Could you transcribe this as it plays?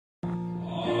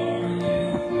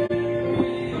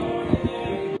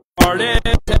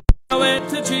departed. Tell it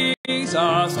to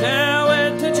Jesus, tell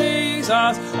it to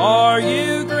Jesus. Are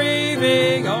you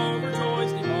grieving over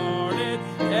joys departed?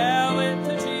 Tell it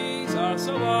to Jesus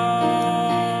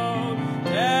alone.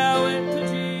 Tell it to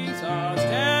Jesus,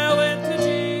 tell it to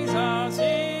Jesus.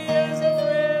 He is a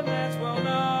friend that's well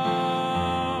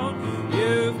known.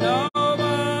 You've no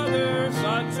other,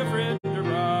 such a friend or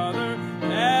brother.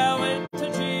 Tell it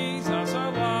to Jesus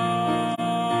alone.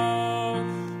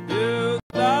 Do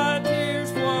the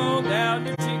tears flow down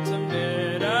your cheeks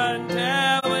unbidden?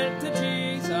 Tell it to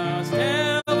Jesus,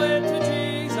 tell it to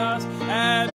Jesus.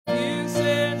 Have you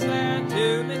sins that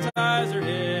to men's eyes are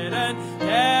hidden?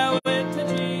 Tell it to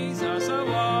Jesus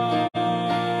alone.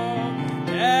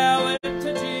 Tell it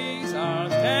to Jesus,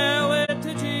 tell it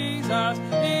to Jesus.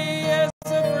 He is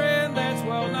a friend that's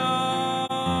well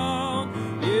known.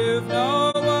 You've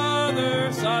no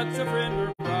other, such a friend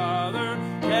or brother.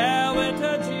 Tell it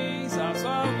to Jesus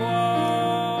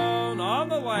alone. On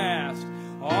the last,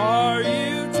 are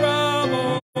you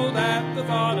troubled at the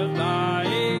thought of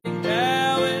dying?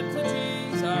 Tell it to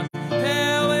Jesus,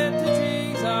 tell it to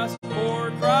Jesus.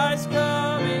 For Christ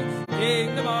coming,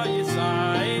 kingdom are you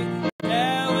sighing?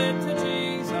 Tell it to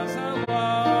Jesus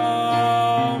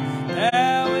alone.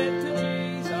 Tell it to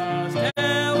Jesus,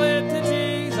 tell it to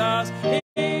Jesus.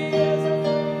 He is a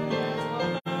friend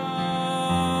that's well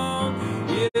known.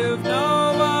 You've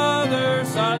no other,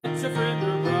 such a friend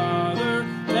or brother.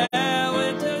 Tell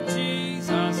it to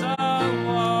Jesus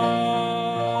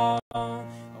alone. Oh,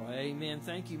 amen.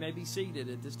 Thank you. You may be seated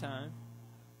at this time.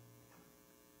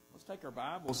 Let's take our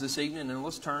Bibles this evening and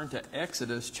let's turn to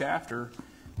Exodus chapter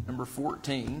number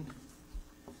 14.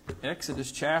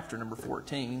 Exodus chapter number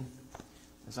 14.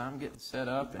 As I'm getting set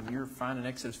up and you're finding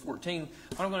Exodus 14,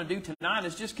 what I'm going to do tonight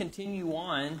is just continue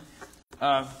on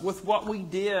with what we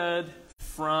did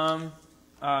from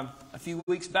a few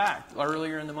weeks back,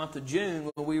 earlier in the month of June,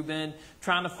 when we've been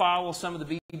trying to follow some of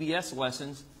the VBS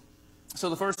lessons. So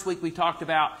the first week we talked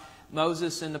about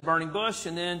Moses and the burning bush,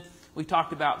 and then we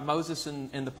talked about Moses and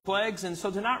the plagues. And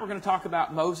so tonight we're going to talk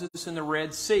about Moses and the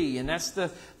Red Sea. And that's the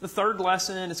third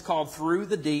lesson. It's called Through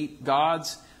the Deep,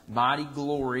 God's Mighty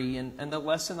Glory. And the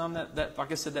lesson on that,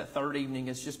 like I said, that third evening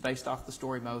is just based off the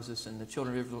story of Moses and the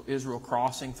children of Israel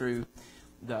crossing through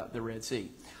the Red Sea.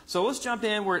 So let's jump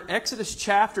in. We're at Exodus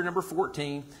chapter number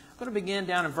 14. I'm going to begin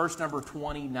down in verse number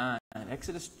 29.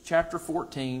 Exodus chapter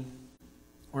 14.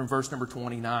 We're in verse number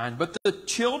 29. But the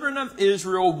children of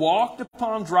Israel walked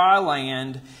upon dry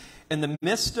land in the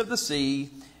midst of the sea,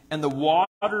 and the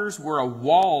waters were a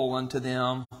wall unto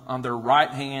them on their right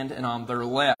hand and on their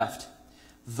left.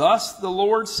 Thus the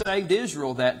Lord saved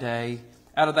Israel that day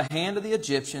out of the hand of the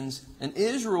Egyptians, and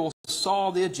Israel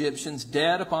saw the Egyptians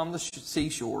dead upon the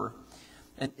seashore.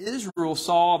 And Israel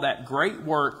saw that great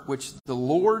work which the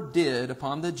Lord did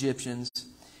upon the Egyptians.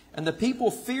 And the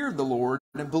people feared the Lord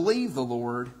and believed the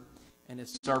Lord and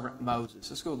His servant Moses.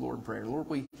 Let's go to the Lord in prayer. Lord,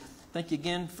 we thank you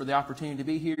again for the opportunity to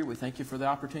be here. We thank you for the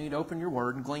opportunity to open your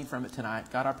word and glean from it tonight.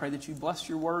 God, I pray that you bless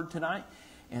your word tonight.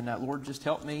 And Lord, just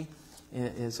help me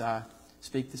as I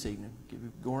speak this evening. Give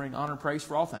you glory, honor, and praise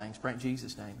for all things. Pray in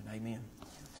Jesus' name and amen.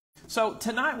 So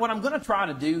tonight what I'm going to try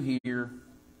to do here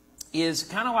is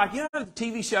kind of like, you know, the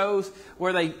TV shows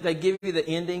where they give you the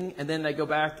ending and then they go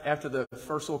back after the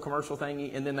first little commercial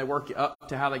thingy and then they work you up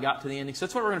to how they got to the ending. So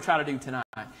that's what we're going to try to do tonight.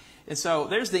 And so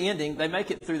there's the ending. They make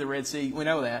it through the Red Sea. We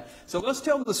know that. So let's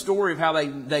tell the story of how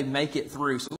they make it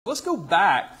through. So let's go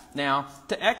back now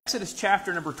to Exodus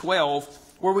chapter number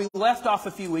 12, where we left off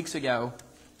a few weeks ago.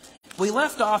 We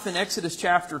left off in Exodus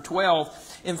chapter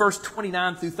 12 in verse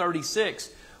 29 through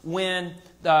 36 when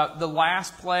the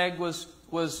last plague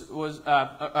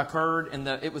occurred, and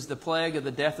it was the plague of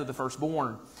the death of the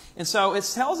firstborn. And so it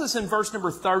tells us in verse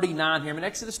number 39 here, in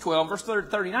Exodus 12, verse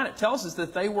 39, it tells us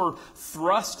that they were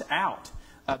thrust out.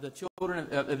 The children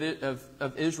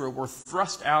of Israel were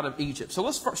thrust out of Egypt. So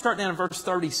let's start down in verse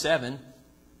 37,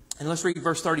 and let's read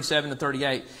verse 37 to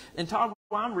 38. And Todd,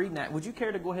 while I'm reading that, would you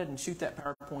care to go ahead and shoot that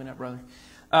PowerPoint up, brother?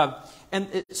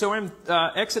 So we're in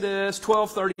Exodus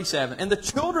 12:37. And the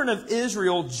children of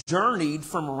Israel journeyed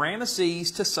from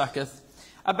Ramesses to Succoth,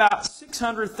 about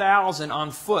 600,000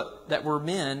 on foot that were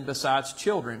men besides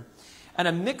children. And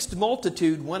a mixed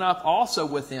multitude went up also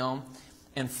with them,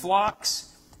 and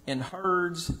flocks and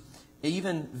herds,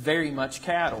 even very much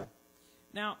cattle.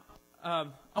 Now, I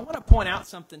want to point out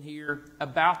something here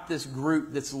about this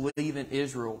group that's leaving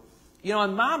Israel. You know,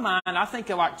 in my mind, I think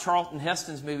of like Charlton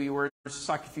Heston's movie where it's just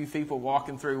like a few people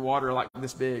walking through water like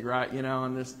this big, right? You know,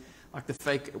 and there's like the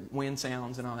fake wind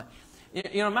sounds and all that.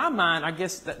 You know, in my mind, I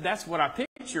guess that's what I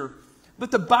picture.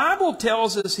 But the Bible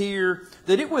tells us here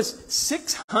that it was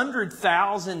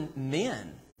 600,000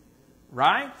 men,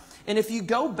 right? And if you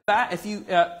go back, if you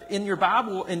in your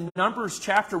Bible, in Numbers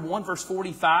chapter 1, verse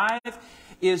 45,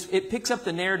 it picks up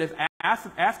the narrative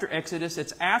after Exodus.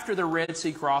 It's after the Red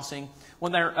Sea crossing,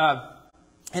 when they're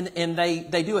and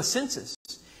they do a census.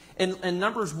 In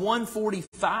Numbers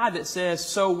 1:45, it says,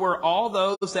 "So were all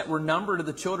those that were numbered of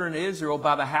the children of Israel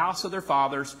by the house of their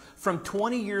fathers, from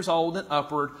 20 years old and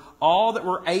upward, all that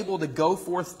were able to go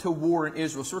forth to war in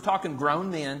Israel." So we're talking grown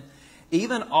men.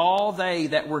 "Even all they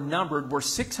that were numbered were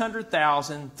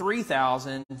 600,000,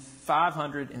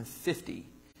 3,550.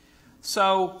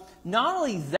 So not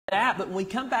only that, but when we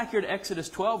come back here to Exodus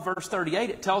 12, verse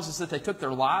 38, it tells us that they took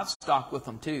their livestock with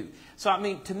them too. So, I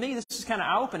mean, to me, this is kind of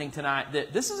eye-opening tonight,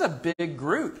 that this is a big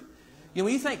group. You know,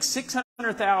 when you think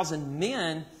 600,000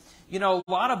 men, you know,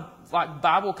 a lot of like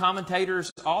Bible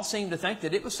commentators all seem to think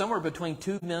that it was somewhere between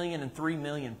 2 million and 3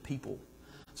 million people.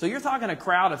 So you're talking a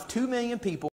crowd of 2 million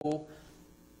people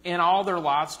and all their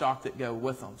livestock that go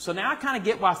with them. So now I kind of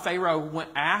get why Pharaoh went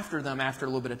after them after a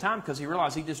little bit of time, because he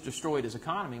realized he just destroyed his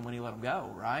economy when he let them go,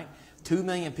 right? 2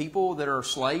 million people that are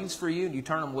slaves for you, and you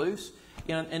turn them loose.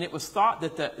 You know, and it was thought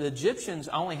that the Egyptians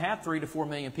only had 3 to 4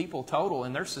 million people total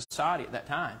in their society at that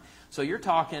time. So you're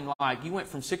talking like you went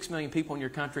from 6 million people in your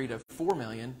country to 4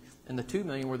 million, and the 2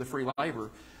 million were the free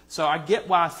labor. So I get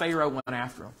why Pharaoh went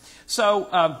after them. So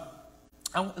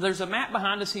there's a map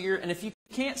behind us here, and if you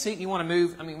can't see it and you want to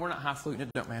move, I mean, we're not highfalutin, it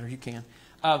don't matter, you can.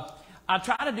 I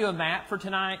try to do a map for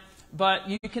tonight, but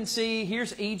you can see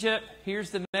here's Egypt,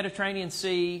 here's the Mediterranean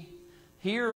Sea,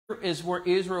 here is where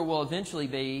Israel will eventually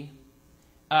be.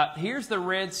 Here's the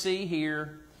Red Sea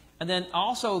here, and then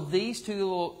also these two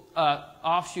little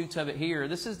offshoots of it here.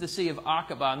 This is the Sea of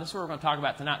Aqaba, and this is what we're going to talk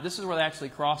about tonight. This is where they actually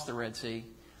crossed the Red Sea.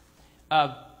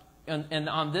 And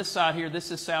on this side here,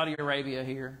 this is Saudi Arabia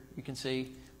here. You can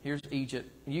see, here's Egypt.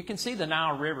 You can see the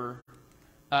Nile River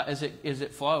as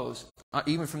it flows,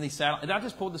 even from these satellites. And I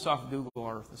just pulled this off of Google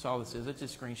Earth. That's all this is. It's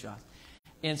just screenshots.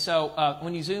 And so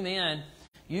when you zoom in,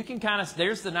 you can kind of,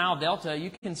 there's the Nile Delta.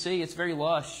 You can see it's very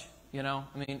lush, you know.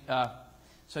 I mean,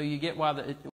 so you get why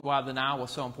the Nile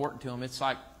was so important to them. It's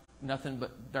like nothing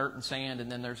but dirt and sand,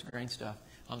 and then there's green stuff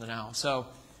on the Nile. So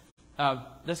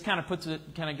this kind of puts it,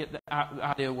 kind of get the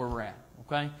idea where we're at,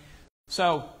 okay?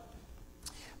 So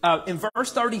in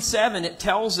verse 37, it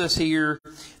tells us here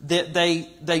that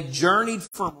they journeyed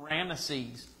from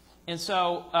Ramesses. And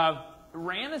so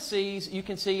Ramesses, you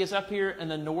can see, is up here in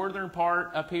the northern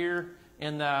part, up here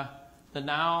in the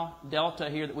Nile Delta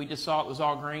here that we just saw. It was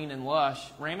all green and lush.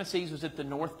 Ramesses was at the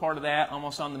north part of that,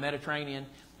 almost on the Mediterranean.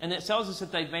 And it tells us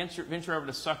that they venture over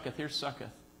to Succoth. Here's Succoth,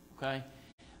 okay?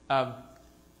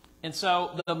 And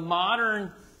so the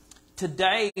modern,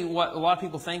 today, what a lot of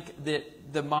people think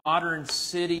that the modern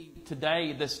city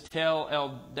today, this Tel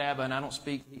El Daba, and I don't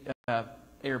speak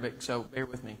Arabic, so bear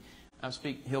with me. I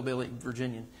speak hillbilly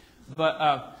Virginian.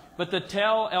 But the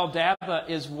Tel El Daba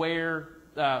is where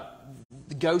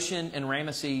Goshen and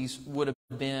Ramesses would have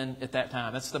been at that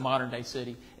time. That's the modern day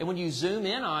city. And when you zoom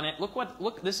in on it,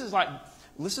 look, this is like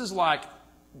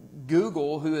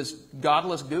Google, who is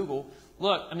godless Google.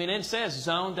 Look, I mean, it says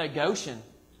Zone de Goshen.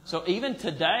 So even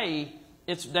today,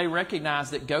 they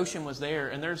recognize that Goshen was there.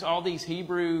 And there's all these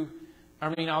there's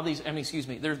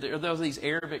these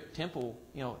Arabic temple,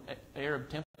 you know, Arab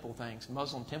temple things,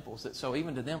 Muslim temples. So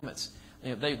even to them, it's,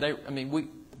 you know,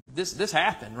 this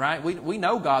happened, right? We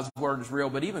know God's word is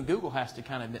real, but even Google has to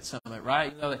kind of admit some of it,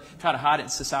 right? You know, they try to hide it in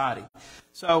society.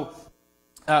 So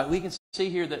we can see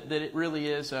here that it really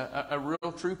is a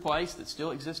real true place that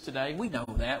still exists today. We know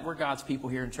that. We're God's people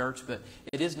here in church, but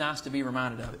it is nice to be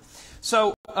reminded of it.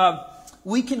 So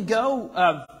we can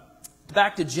go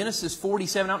back to Genesis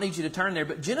 47. I don't need you to turn there,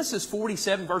 but Genesis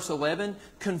 47 verse 11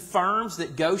 confirms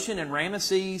that Goshen and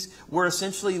Ramesses were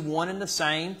essentially one and the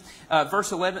same.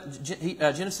 Verse 11,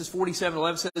 Genesis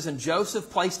 47:11 says, "And Joseph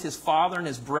placed his father and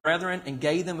his brethren and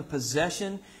gave them a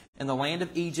possession in the land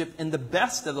of Egypt, in the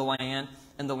best of the land,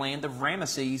 in the land of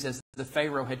Ramesses, as the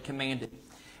Pharaoh had commanded."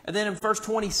 And then in verse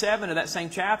 27 of that same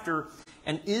chapter,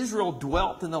 "And Israel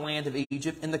dwelt in the land of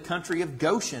Egypt, in the country of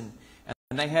Goshen.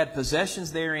 And they had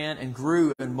possessions therein, and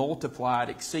grew and multiplied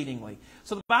exceedingly."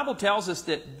 So the Bible tells us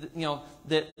that, you know,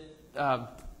 that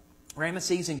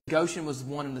Ramesses and Goshen was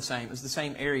one and the same. It was the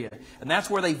same area. And that's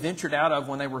where they ventured out of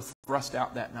when they were thrust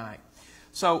out that night.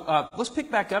 So let's pick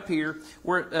back up here.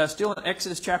 We're still in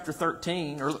Exodus chapter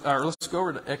 13, or let's go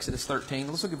over to Exodus 13.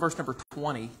 Let's look at verse number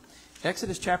 20.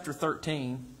 Exodus chapter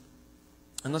 13,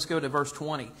 and let's go to verse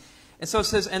 20. And so it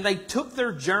says, "And they took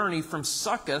their journey from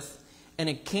Succoth and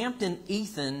encamped in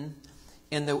Ethan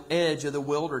in the edge of the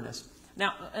wilderness."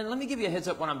 Now, and let me give you a heads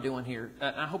up what I'm doing here.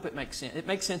 I hope it makes sense. It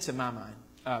makes sense in my mind.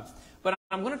 But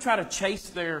I'm going to try to chase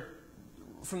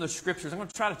from the Scriptures. I'm going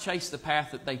to try to chase the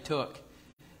path that they took.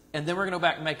 And then we're going to go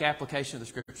back and make application of the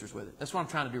Scriptures with it. That's what I'm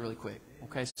trying to do really quick.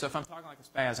 Okay, so if I'm talking like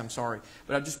a spaz, I'm sorry.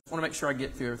 But I just want to make sure I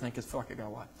get through everything because I feel like I got a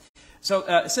lot. So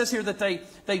it says here that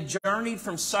they journeyed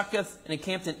from Succoth and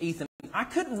encamped in Etham. I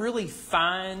couldn't really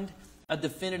find a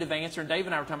definitive answer. And Dave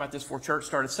and I were talking about this before church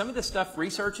started. Some of this stuff,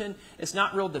 researching, it's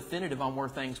not real definitive on where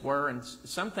things were. And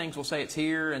some things will say it's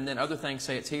here, and then other things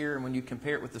say it's here. And when you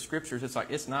compare it with the Scriptures, it's like,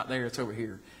 it's not there, it's over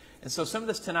here. And so some of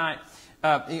this tonight,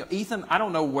 Etham, I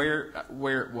don't know where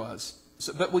it was.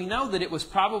 So, but we know that it was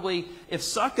probably, if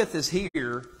Succoth is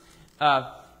here,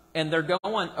 and they're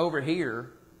going over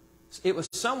here, it was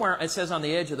somewhere, it says on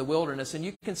the edge of the wilderness. And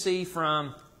you can see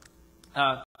from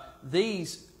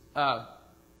these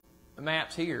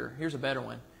maps here, here's a better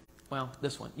one. Well,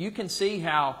 this one. You can see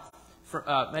how,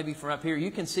 maybe from up here,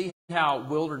 you can see how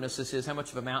wilderness this is, how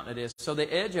much of a mountain it is. So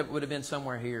the edge of it would have been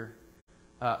somewhere here,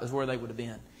 is where they would have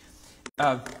been.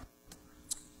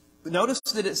 Notice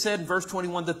that it said in verse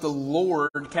 21 that the Lord,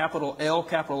 capital L,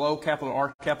 capital O, capital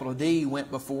R, capital D,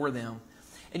 went before them.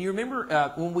 And you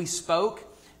remember when we spoke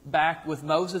back with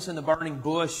Moses in the burning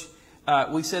bush,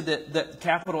 we said that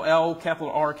capital L,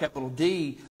 capital R, capital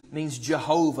D means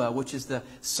Jehovah, which is the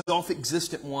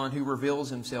self-existent one who reveals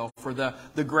himself, or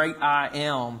the great I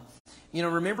am. You know,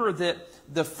 remember that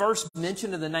the first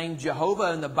mention of the name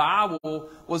Jehovah in the Bible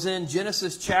was in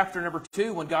Genesis chapter number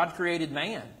 2 when God created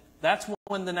man. That's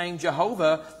when the name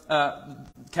Jehovah,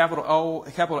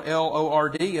 capital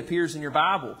L-O-R-D, appears in your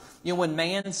Bible. You know, when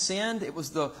man sinned, it was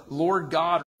the Lord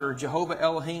God, or Jehovah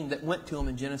Elohim, that went to him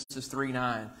in Genesis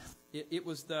 3:9. It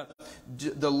was the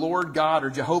Lord God, or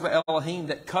Jehovah Elohim,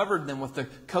 that covered them with the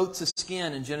coats of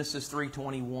skin in Genesis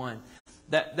 3:21.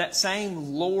 That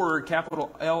same Lord,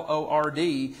 capital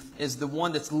L-O-R-D, is the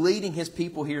one that's leading His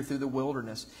people here through the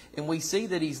wilderness. And we see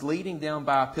that He's leading them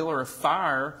by a pillar of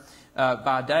fire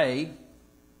by day,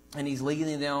 and He's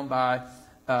leading them by...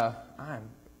 my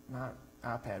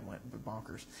iPad went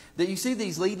bonkers. That you see that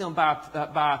He's leading them by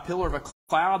a pillar of a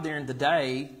cloud during the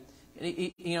day.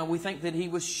 And we think that He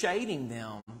was shading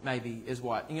them, maybe, is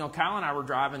what. Kyle and I were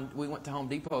driving. We went to Home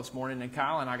Depot this morning, and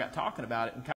Kyle and I got talking about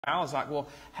it. And Kyle was like, well,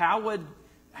 how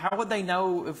would they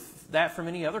know if that from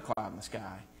any other cloud in the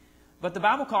sky? But the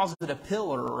Bible calls it a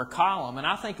pillar or a column. And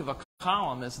I think of a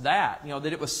column as that,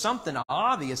 that it was something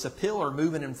obvious, a pillar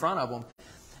moving in front of them.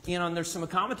 And there's some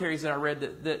commentaries that I read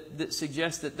that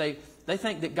suggest that they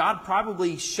think that God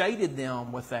probably shaded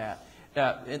them with that.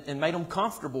 And made them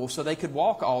comfortable so they could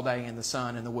walk all day in the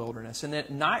sun in the wilderness. And at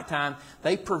nighttime,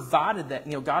 they provided that,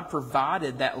 God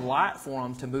provided that light for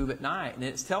them to move at night. And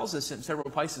it tells us in several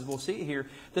places, we'll see it here,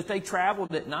 that they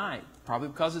traveled at night, probably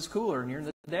because it's cooler and you're in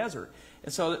the desert.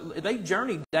 And so they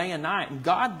journeyed day and night, and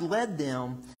God led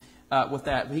them with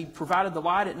that. He provided the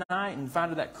light at night and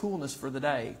provided that coolness for the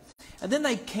day. And then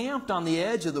they camped on the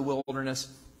edge of the wilderness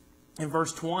in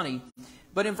verse 20.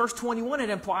 But in verse 21, it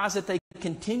implies that they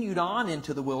continued on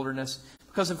into the wilderness,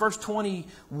 because in verse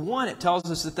 21, it tells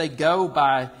us that they go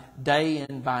by day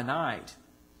and by night.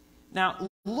 Now,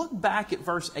 look back at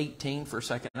verse 18 for a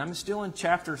second. I'm still in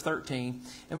chapter 13.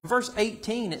 In verse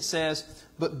 18, it says,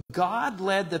 "But God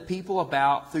led the people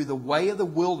about through the way of the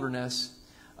wilderness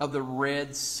of the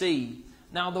Red Sea."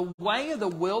 Now, the way of the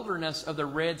wilderness of the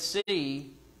Red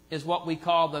Sea is what we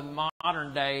call the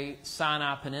modern-day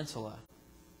Sinai Peninsula.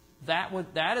 That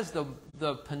is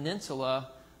the peninsula,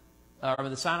 or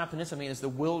the Sinai Peninsula, is the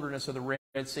wilderness of the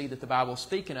Red Sea that the Bible is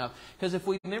speaking of. Because if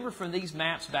we remember from these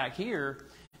maps back here,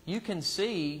 you can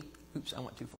see... Oops, I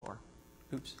went too far.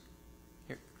 Oops.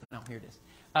 Here it is.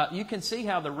 You can see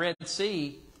how the Red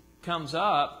Sea comes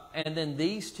up, and then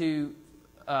these two,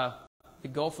 the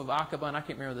Gulf of Aqaba, and I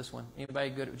can't remember this one. Anybody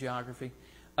good at geography?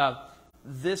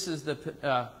 This is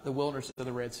the wilderness of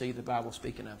the Red Sea the Bible is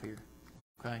speaking of here.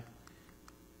 Okay?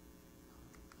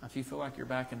 If you feel like you're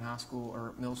back in high school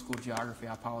or middle school geography,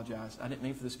 I apologize. I didn't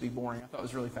mean for this to be boring. I thought it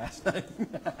was really fascinating.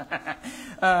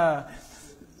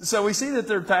 So we see that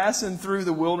they're passing through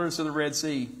the wilderness of the Red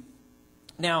Sea.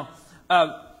 Now,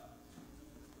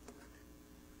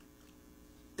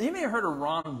 anybody heard of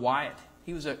Ron Wyatt?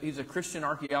 He was a Christian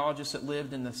archaeologist that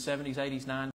lived in the 70s, 80s,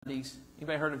 90s.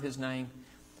 Anybody heard of his name?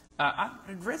 I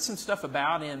read some stuff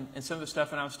about him and some of the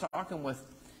stuff, and I was talking with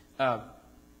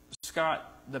Scott,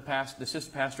 the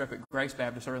assistant pastor up at Grace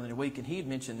Baptist earlier in the week, and he had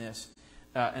mentioned this.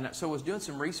 And so I was doing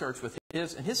some research with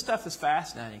and his stuff is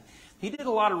fascinating. He did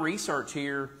a lot of research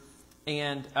here,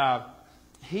 and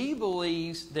he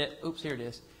believes that, oops, here it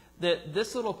is, that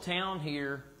this little town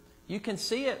here You can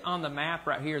see it on the map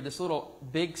right here, this little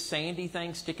big sandy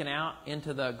thing sticking out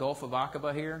into the Gulf of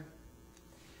Aqaba here.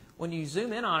 When you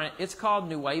zoom in on it, it's called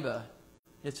Nuweiba.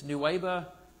 It's Nuweiba,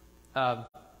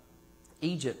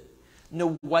 Egypt.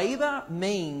 Nuweiba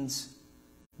means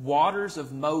waters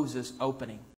of Moses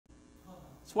opening.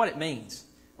 That's what it means.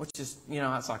 Which is,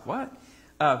 it's like, what?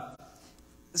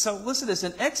 So listen to this.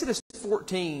 In Exodus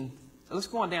 14, let's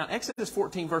go on down. Exodus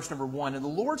 14, verse number 1. And the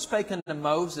Lord spake unto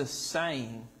Moses,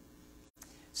 saying,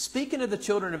 speaking to the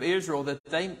children of Israel that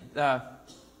they...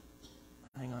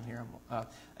 hang on here.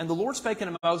 And the Lord spake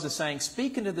unto Moses, saying,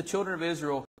 speaking to the children of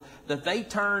Israel that they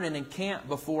turn and encamp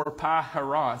before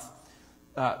Pi-hahiroth,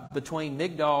 between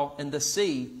Migdol and the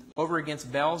sea, over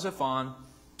against Baal-zephon.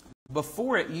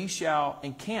 Before it ye shall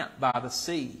encamp by the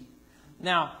sea.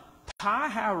 Now,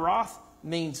 Pi-hahiroth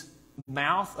means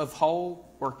mouth of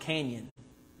hole or canyon.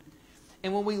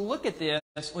 And when we look at this,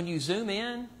 when you zoom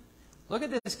in, look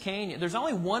at this canyon. There's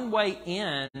only one way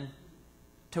in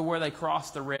to where they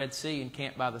crossed the Red Sea and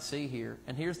camped by the sea here.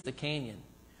 And here's the canyon.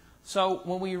 So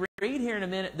when we read here in a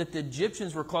minute that the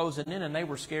Egyptians were closing in and they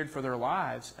were scared for their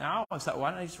lives, and I always thought,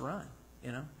 why don't they just run?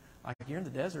 Like you're in the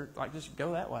desert, like just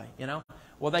go that way,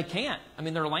 Well, they can't. I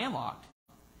mean, they're landlocked.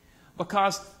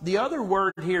 Because the other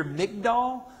word here,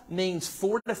 Migdol, means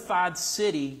fortified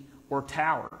city or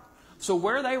tower. So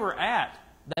where they were at,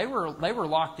 they were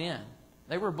locked in.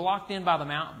 They were blocked in by the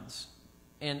mountains.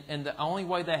 And the only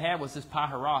way they had was this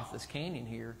Pi-hahiroth, this canyon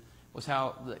here, was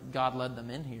how God led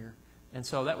them in here. And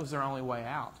so that was their only way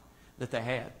out that they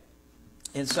had.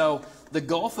 And so the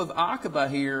Gulf of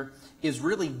Aqaba here is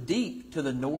really deep to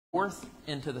the north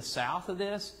and to the south of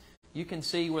this. You can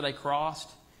see where they crossed.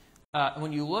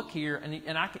 When you look here, and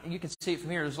you can see it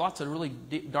from here, there's lots of really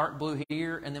deep, dark blue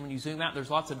here, and then when you zoom out, there's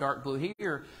lots of dark blue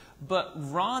here. But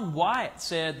Ron Wyatt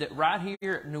said that right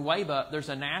here at Nuweiba, there's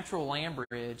a natural land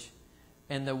bridge,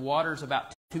 and the water's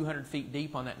about 200 feet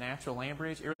deep on that natural land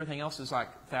bridge. Everything else is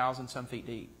like 1,000-some feet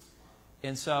deep.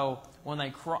 And so when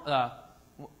they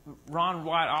Ron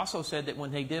Wyatt also said that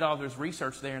when they did all this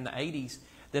research there in the 80s,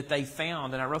 that they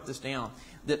found, and I wrote this down,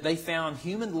 that they found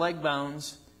human leg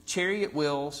bones, chariot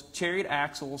wheels, chariot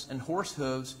axles, and horse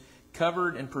hooves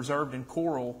covered and preserved in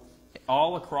coral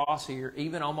all across here,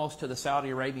 even almost to the Saudi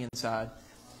Arabian side.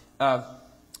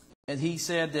 And he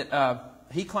said that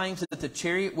he claims that the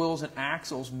chariot wheels and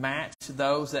axles match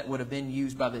those that would have been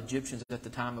used by the Egyptians at the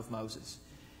time of Moses.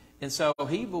 And so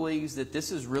he believes that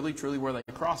this is really, truly where they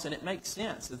crossed. And it makes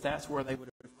sense that that's where they would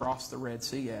have crossed the Red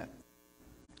Sea at.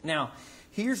 Now,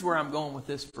 here's where I'm going with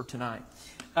this for tonight.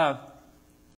 I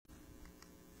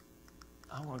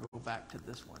want to go back to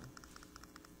this one,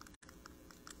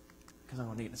 because I'm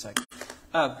going to need it in a second.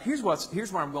 Here's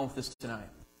where I'm going with this tonight.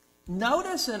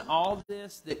 Notice in all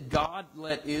this that God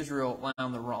let Israel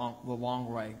down the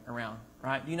long way around.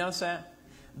 Right? Do you notice that?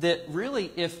 That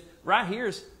really, if right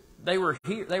here's they were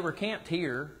camped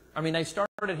here. I mean, they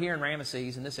started here in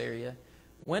Ramesses in this area,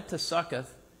 went to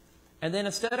Succoth, and then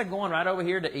instead of going right over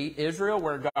here to Israel,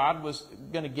 where God was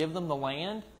going to give them the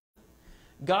land,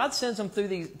 God sends them through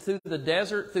the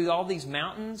desert, through all these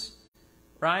mountains,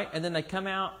 right? And then they come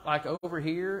out like over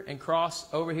here and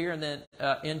cross over here, and then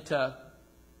into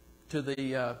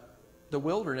the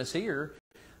wilderness here,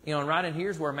 and right in here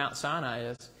is where Mount Sinai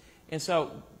is. And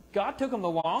so God took them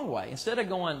the long way. Instead of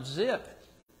going zip,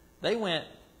 they went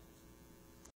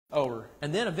over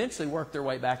and then eventually worked their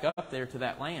way back up there to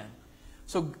that land.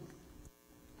 So,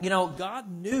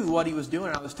 God knew what He was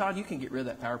doing. Todd, you can get rid of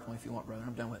that PowerPoint if you want, brother.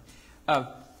 I'm done with it.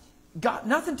 God,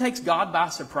 nothing takes God by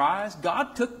surprise.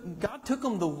 God took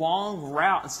them the long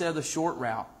route instead of the short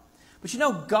route.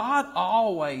 But God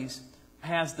always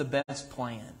has the best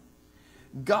plan.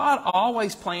 God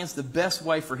always plans the best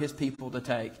way for His people to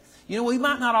take. We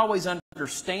might not always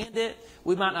understand it.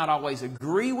 We might not always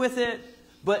agree with it.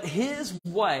 But His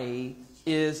way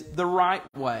is the right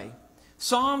way.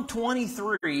 Psalm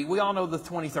 23, we all know the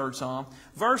 23rd Psalm.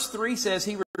 Verse 3 says,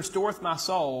 He restoreth my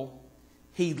soul.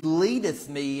 He leadeth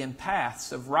me in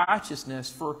paths of righteousness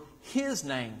for His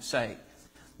name's sake.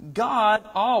 God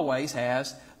always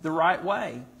has the right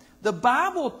way. The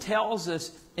Bible tells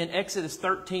us in Exodus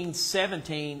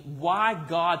 13:17 why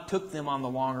God took them on the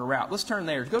longer route. Let's turn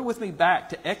there. Go with me back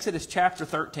to Exodus chapter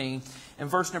 13 and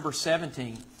verse number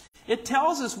 17. It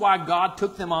tells us why God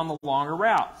took them on the longer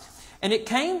route. And it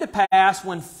came to pass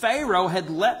when Pharaoh had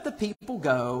let the people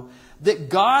go, that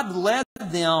God led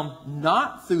them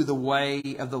not through the way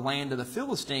of the land of the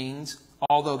Philistines,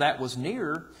 although that was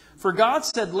nearer. For God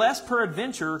said, lest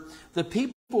peradventure the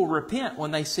people repent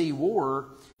when they see war,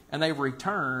 and they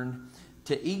return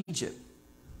to Egypt.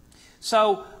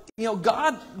 So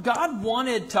God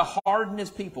wanted to harden His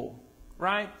people,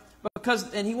 right?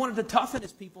 And He wanted to toughen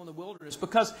His people in the wilderness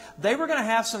because they were going to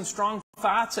have some strong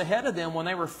fights ahead of them when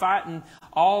they were fighting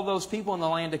all those people in the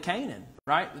land of Canaan,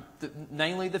 right?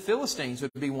 Namely, the Philistines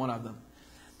would be one of them.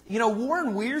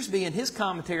 Warren Wiersbe in his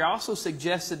commentary also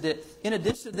suggested that in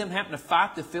addition to them having to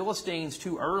fight the Philistines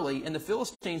too early, and the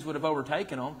Philistines would have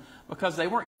overtaken them because they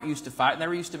weren't used to fighting. They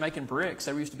were used to making bricks.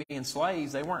 They were used to being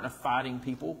slaves. They weren't a fighting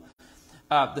people.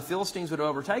 The Philistines would have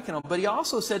overtaken them. But he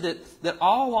also said that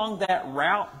all along that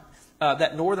route,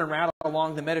 that northern route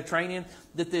along the Mediterranean,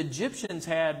 that the Egyptians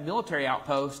had military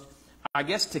outposts, I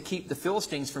guess, to keep the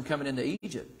Philistines from coming into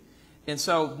Egypt. And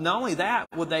so not only that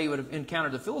would they have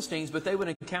encountered the Philistines, but they would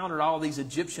have encountered all these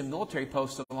Egyptian military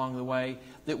posts along the way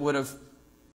that would have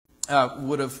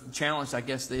challenged, I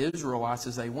guess, the Israelites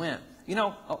as they went.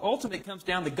 Ultimately it comes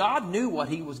down to God knew what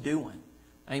He was doing.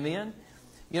 Amen?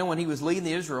 When He was leading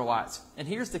the Israelites. And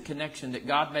here's the connection that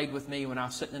God made with me when I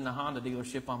was sitting in the Honda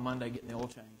dealership on Monday getting the oil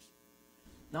changed.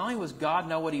 Not only was God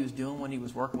know what He was doing when He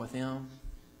was working with them,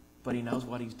 but He knows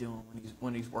what He's doing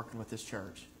when He's working with this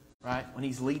church. Right? When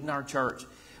He's leading our church.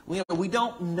 We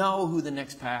don't know who the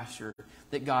next pastor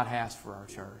that God has for our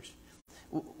church.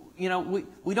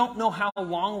 We don't know how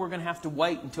long we're going to have to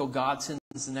wait until God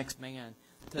sends the next man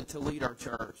to lead our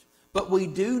church. But we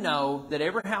do know that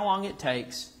ever how long it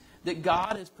takes, that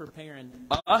God is preparing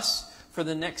us for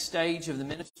the next stage of the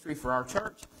ministry for our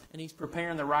church, and He's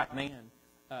preparing the right man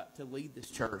to lead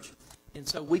this church. And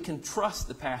so we can trust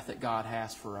the path that God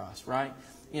has for us, right?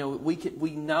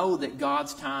 We know that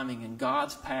God's timing and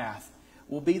God's path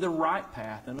will be the right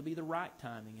path, and it'll be the right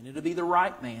timing, and it'll be the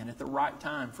right man at the right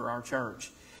time for our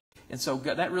church. And so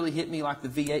that really hit me like the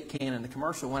V8 can in the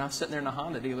commercial when I was sitting there in the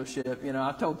Honda dealership.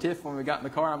 I told Tiff when we got in the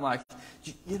car, I'm like,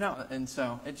 and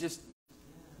so it just,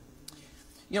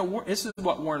 this is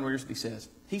what Warren Wiersbe says.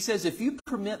 He says, if you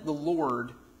permit the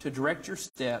Lord to direct your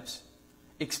steps,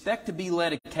 expect to be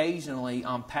led occasionally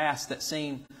on paths that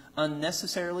seem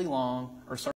unnecessarily long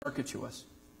or circuitous.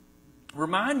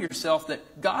 Remind yourself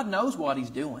that God knows what He's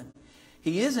doing.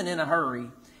 He isn't in a hurry.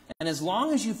 And as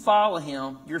long as you follow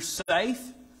Him, you're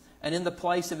safe and in the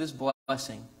place of His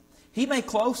blessing. He may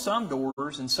close some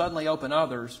doors and suddenly open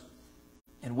others,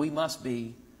 and we must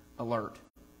be alert.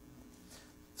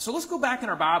 So let's go back in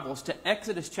our Bibles to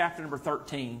Exodus chapter number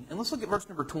 13, and let's look at verse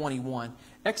number 21.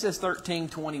 Exodus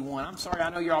 13:21. I'm sorry,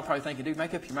 I know you're all probably thinking, dude,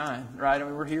 make up your mind, right? I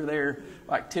mean, we're here, there,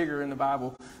 like Tigger in the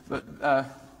Bible. But, all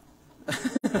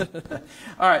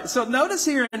right, so notice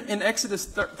here in Exodus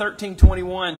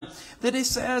 13:21 that it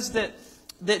says that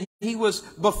He was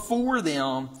before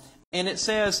them, and it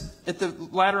says at the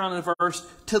latter on the verse,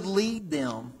 to lead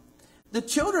them. The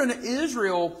children of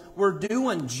Israel were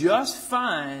doing just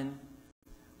fine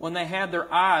when they had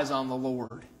their eyes on the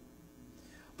Lord.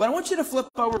 But I want you to flip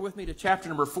over with me to chapter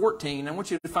number 14. I want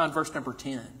you to find verse number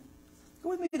 10. Go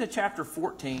with me to chapter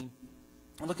 14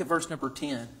 and look at verse number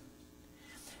 10.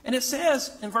 And it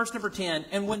says in verse number 10,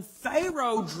 and when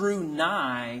Pharaoh drew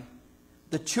nigh,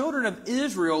 the children of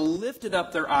Israel lifted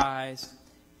up their eyes,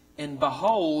 and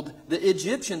behold, the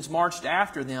Egyptians marched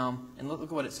after them. And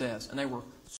look what it says. And they were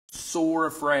sore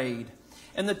afraid.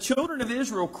 And the children of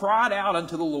Israel cried out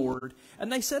unto the Lord. And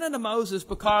they said unto Moses,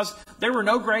 because there were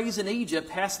no graves in Egypt,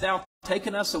 hast thou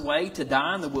taken us away to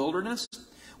die in the wilderness?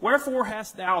 Wherefore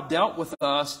hast thou dealt with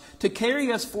us to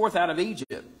carry us forth out of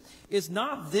Egypt? Is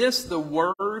not this the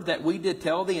word that we did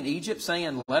tell thee in Egypt,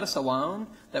 saying, let us alone,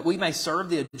 that we may serve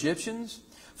the Egyptians?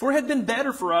 For it had been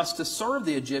better for us to serve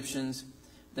the Egyptians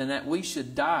than that we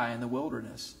should die in the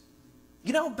wilderness.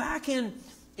 Back in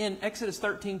Exodus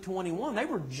 13:21, they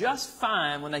were just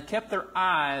fine when they kept their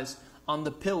eyes on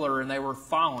the pillar and they were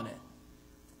following it.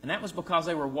 And that was because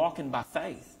they were walking by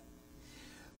faith.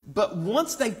 But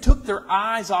once they took their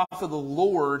eyes off of the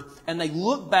Lord and they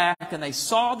looked back and they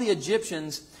saw the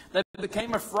Egyptians, they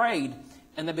became afraid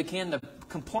and they began to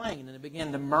complain and they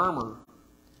began to murmur.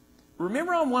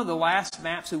 Remember on one of the last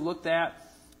maps we looked at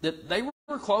that they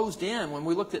were closed in. When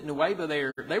we looked at Nueva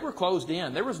there, they were closed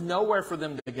in. There was nowhere for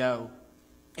them to go.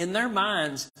 In their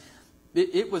minds,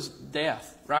 it was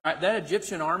death, right? That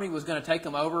Egyptian army was going to take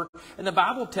them over. And the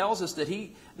Bible tells us that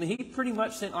he pretty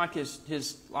much sent like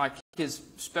his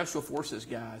special forces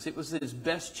guys. It was his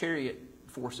best chariot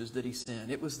forces that he sent.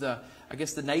 It was the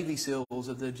Navy SEALs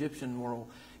of the Egyptian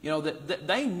world. That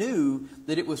they knew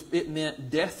that it meant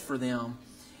death for them.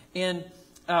 And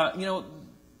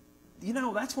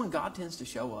that's when God tends to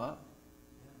show up,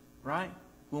 right?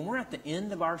 When we're at the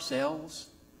end of ourselves,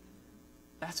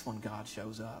 that's when God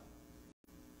shows up.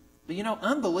 But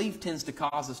unbelief tends to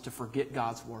cause us to forget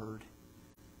God's word.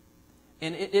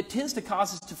 And it tends to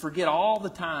cause us to forget all the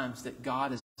times that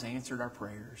God has answered our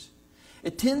prayers.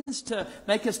 It tends to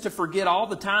make us to forget all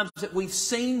the times that we've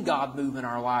seen God move in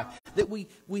our life. That we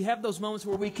have those moments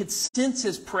where we could sense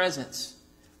His presence.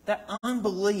 That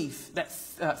unbelief, that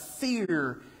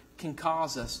fear can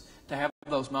cause us to have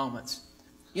those moments.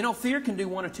 You know, fear can do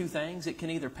one of two things. It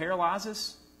can either paralyze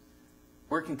us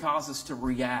or it can cause us to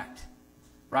react.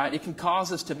 Right? It can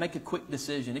cause us to make a quick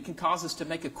decision. It can cause us to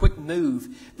make a quick move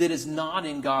that is not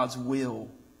in God's will.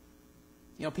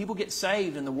 You know, people get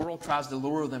saved and the world tries to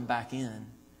lure them back in.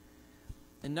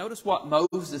 And notice what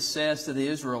Moses says to the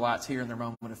Israelites here in their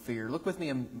moment of fear. Look with me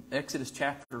in Exodus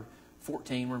chapter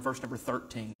 14. We're in verse number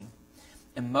 13.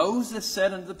 And Moses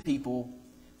said unto the people,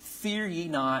 Fear ye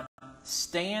not,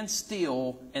 stand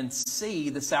still and see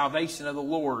the salvation of the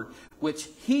Lord, which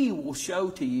He will show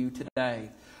to you today.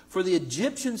 For the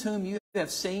Egyptians whom you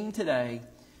have seen today,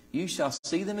 you shall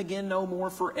see them again no more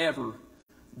forever.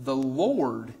 The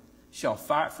Lord shall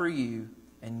fight for you,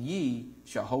 and ye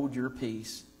shall hold your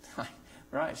peace.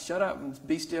 Right? Shut up and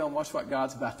be still and watch what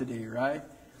God's about to do, right?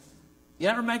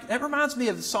 Yeah, that reminds me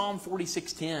of Psalm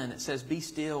 46:10. It says, Be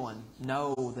still and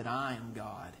know that I am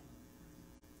God.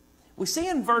 We see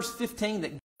in verse 15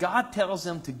 that God tells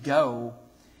them to go,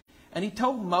 and He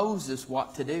told Moses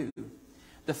what to do.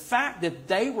 The fact that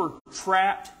they were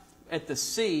trapped at the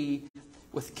sea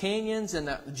with canyons and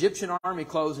the Egyptian army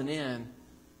closing in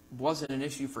wasn't an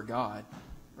issue for God,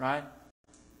 right?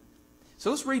 So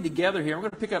let's read together here. We're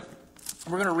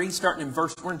going to read starting in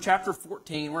we're in chapter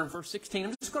 14, we're in verse 16.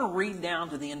 I'm just going to read down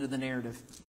to the end of the narrative.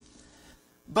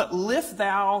 But lift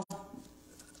thou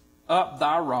up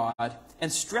thy rod,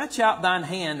 and stretch out thine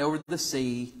hand over the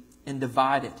sea, and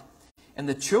divide it. And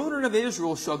the children of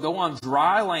Israel shall go on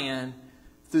dry land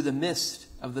through the midst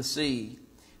of the sea.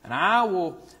 And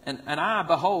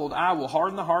behold, I will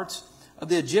harden the hearts of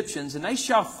the Egyptians, and they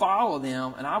shall follow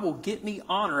them, and I will get me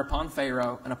honor upon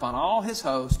Pharaoh, and upon all his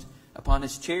host, upon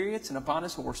his chariots, and upon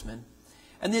his horsemen.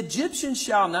 And the Egyptians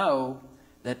shall know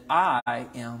that I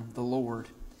am the Lord,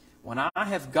 when I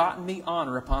have gotten me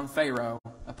honor upon Pharaoh,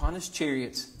 upon his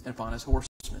chariots, and upon his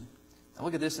horsemen. Now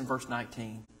look at this in verse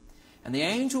 19. And the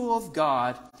angel of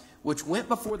God, which went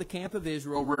before the camp of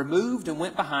Israel, removed and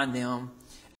went behind them.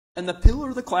 And the pillar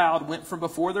of the cloud went from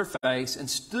before their face and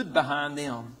stood behind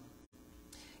them.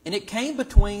 And it came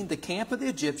between the camp of the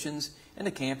Egyptians and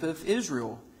the camp of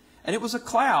Israel. And it was a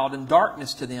cloud and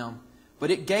darkness to them, but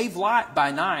it gave light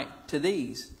by night to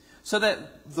these, so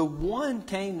that the one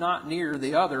came not near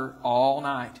the other all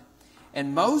night.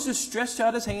 And Moses stretched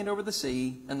out his hand over the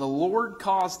sea, and the Lord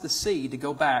caused the sea to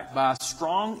go back by a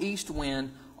strong east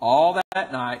wind all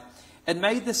that night, and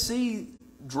made the sea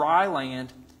dry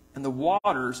land, and the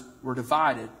waters were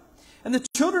divided. And the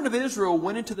children of Israel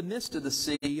went into the midst of the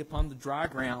sea upon the dry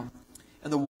ground,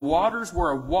 and the waters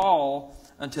were a wall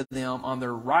unto them on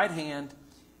their right hand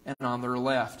and on their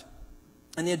left.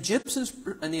 And the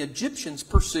Egyptians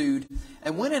pursued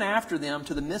and went in after them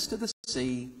to the midst of the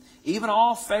sea, even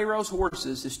all Pharaoh's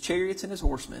horses, his chariots, and his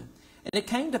horsemen. And it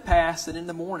came to pass that in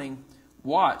the morning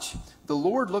watch, the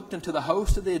Lord looked into the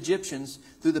host of the Egyptians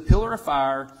through the pillar of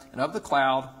fire and of the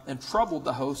cloud, and troubled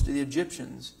the host of the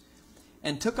Egyptians,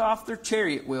 and took off their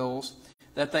chariot wheels,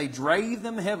 that they drave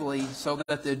them heavily, so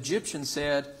that the Egyptians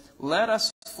said, Let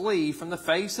us flee from the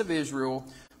face of Israel,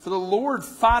 for the Lord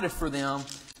fighteth for them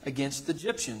against the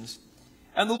Egyptians.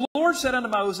 And the Lord said unto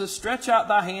Moses, Stretch out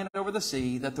thy hand over the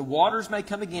sea, that the waters may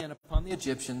come again upon the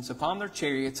Egyptians, upon their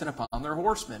chariots, and upon their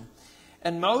horsemen.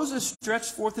 And Moses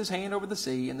stretched forth his hand over the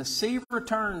sea, and the sea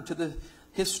returned to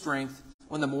his strength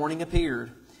when the morning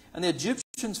appeared. And the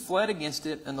Egyptians fled against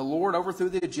it, and the Lord overthrew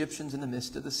the Egyptians in the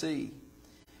midst of the sea.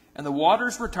 And the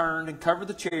waters returned and covered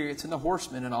the chariots and the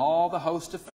horsemen and all the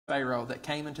host of Pharaoh that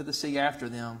came into the sea after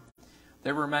them.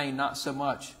 There remained not so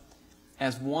much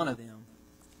as one of them.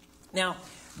 Now,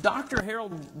 Dr.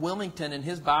 Harold Wilmington in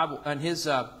his Bible, and his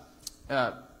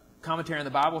commentary on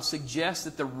the Bible, suggests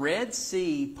that the Red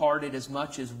Sea parted as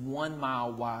much as 1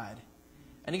 mile wide.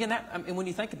 And again, when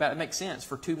you think about it, it makes sense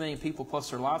for 2 million people plus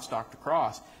their livestock to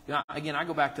cross. You know, again, I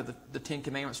go back to the Ten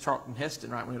Commandments, Charlton Heston,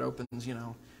 right, when it opens, you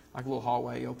know, like a little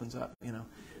hallway opens up, you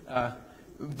know.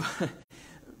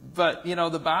 But, you know,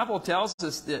 the Bible tells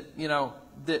us that, you know,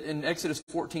 that in Exodus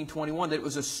 14:21, that it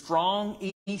was a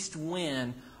strong east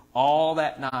wind all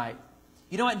that night.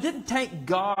 You know, it didn't take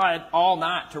God all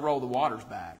night to roll the waters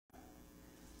back.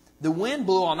 The wind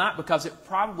blew all night because it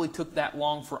probably took that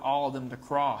long for all of them to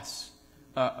cross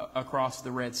across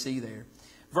the Red Sea there.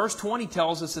 Verse 20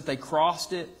 tells us that they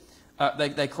crossed it.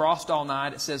 They crossed all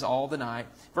night. It says all the night.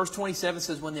 Verse 27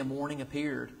 says when the morning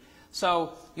appeared.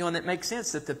 So, you know, and it makes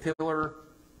sense that the pillar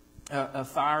a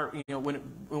fire, when it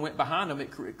went behind them,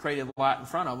 it created light in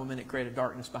front of them, and it created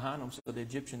darkness behind them, so the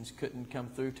Egyptians couldn't come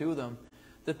through to them.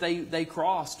 That they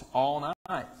crossed all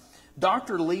night.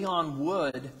 Dr. Leon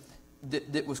Wood,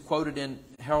 that was quoted in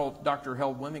Dr.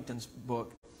 Harold Wilmington's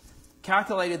book,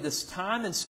 calculated this time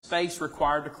and space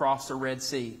required to cross the Red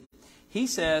Sea. He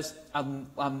says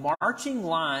a marching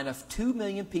line of 2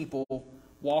 million people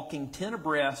walking 10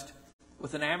 abreast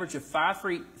with an average of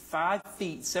 5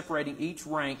 feet separating each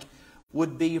rank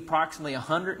would be approximately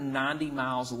 190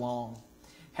 miles long.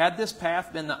 Had this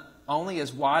path been only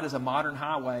as wide as a modern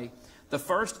highway, the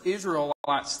first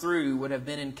Israelites through would have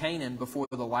been in Canaan before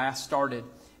the last started,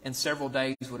 and several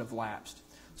days would have lapsed.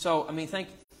 So,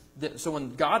 so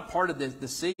when God parted the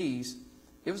seas,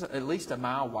 it was at least a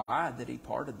mile wide that He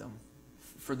parted them,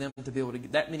 for them to be able to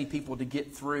get that many people to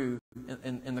get through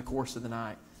in the course of the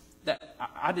night. That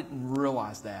I didn't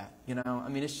realize that.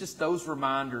 It's just those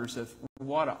reminders of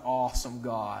what an awesome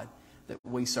God that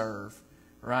we serve,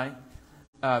 right?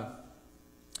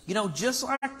 Just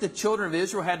like the children of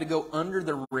Israel had to go under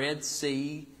the Red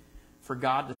Sea for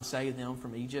God to save them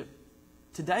from Egypt,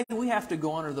 today we have to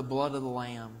go under the blood of the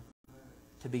Lamb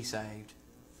to be saved.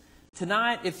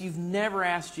 Tonight, if you've never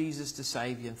asked Jesus to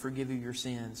save you and forgive you your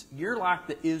sins, you're like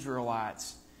the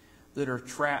Israelites that are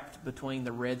trapped between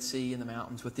the Red Sea and the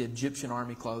mountains with the Egyptian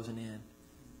army closing in.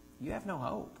 You have no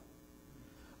hope.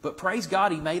 But praise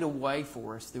God, He made a way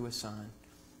for us through His Son.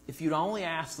 If you'd only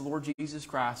ask the Lord Jesus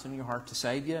Christ in your heart to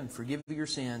save you and forgive you your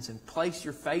sins and place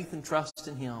your faith and trust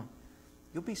in Him,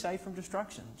 you'll be saved from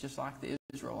destruction, just like the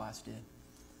Israelites did.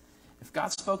 If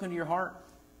God's spoken to your heart,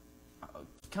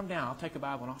 come down. I'll take a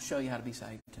Bible and I'll show you how to be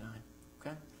saved tonight.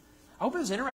 Okay? I hope it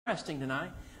was interesting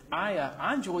tonight.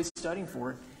 I enjoyed studying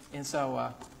for it. And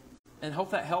so, and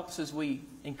hope that helps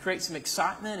and create some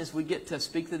excitement as we get to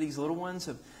speak to these little ones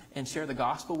and share the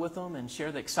gospel with them and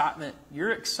share the excitement.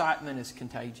 Your excitement is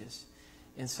contagious.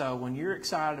 And so when you're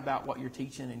excited about what you're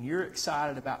teaching and you're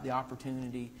excited about the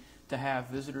opportunity to have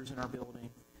visitors in our building,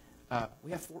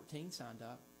 we have 14 signed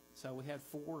up. So we had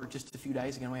 4 just a few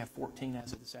days ago, and we have 14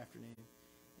 as of this afternoon.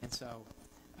 And so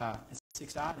it's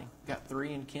exciting. We've got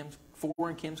 4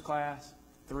 in Kim's class,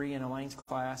 3 in Elaine's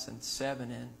class, and 7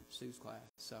 in Sue's class.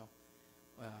 So,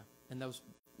 and those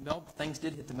things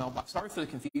did hit the mailbox. Sorry for the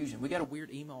confusion. We got a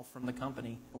weird email from the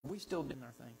company. Are we still doing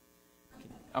our thing?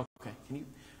 Okay. We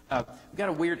got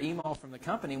a weird email from the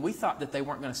company, and we thought that they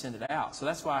weren't going to send it out. So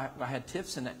that's why I had Tiff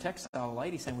send that text to a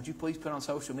lady saying, would you please put it on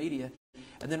social media?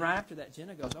 And then right after that,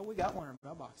 Jenna goes, we got one in our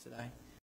mailbox today.